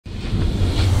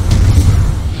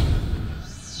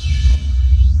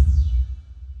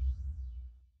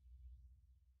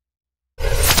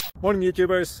Morning,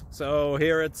 YouTubers. So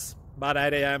here it's about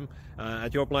 8 a.m.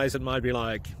 At your place, it might be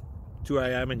like 2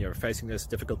 a.m. and you're facing this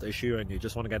difficult issue and you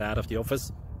just want to get out of the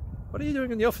office. What are you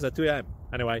doing in the office at 2 a.m.?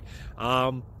 Anyway,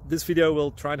 this video will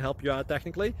try and help you out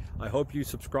technically. I hope you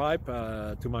subscribe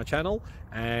to my channel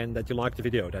and that you like the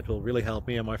video. That will really help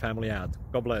me and my family out.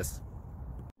 God bless.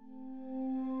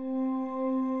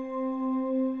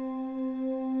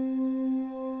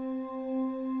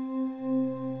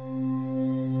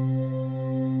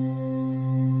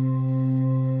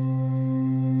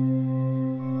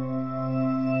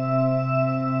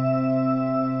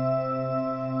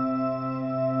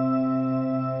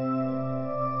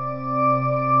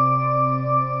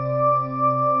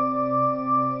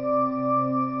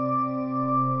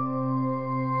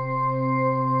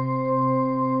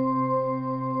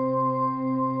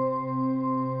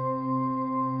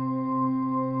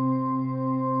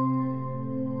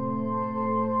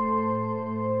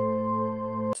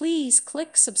 Please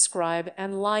click subscribe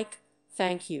and like.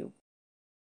 Thank you.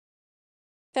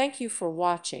 Thank you for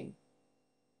watching.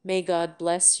 May God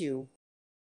bless you.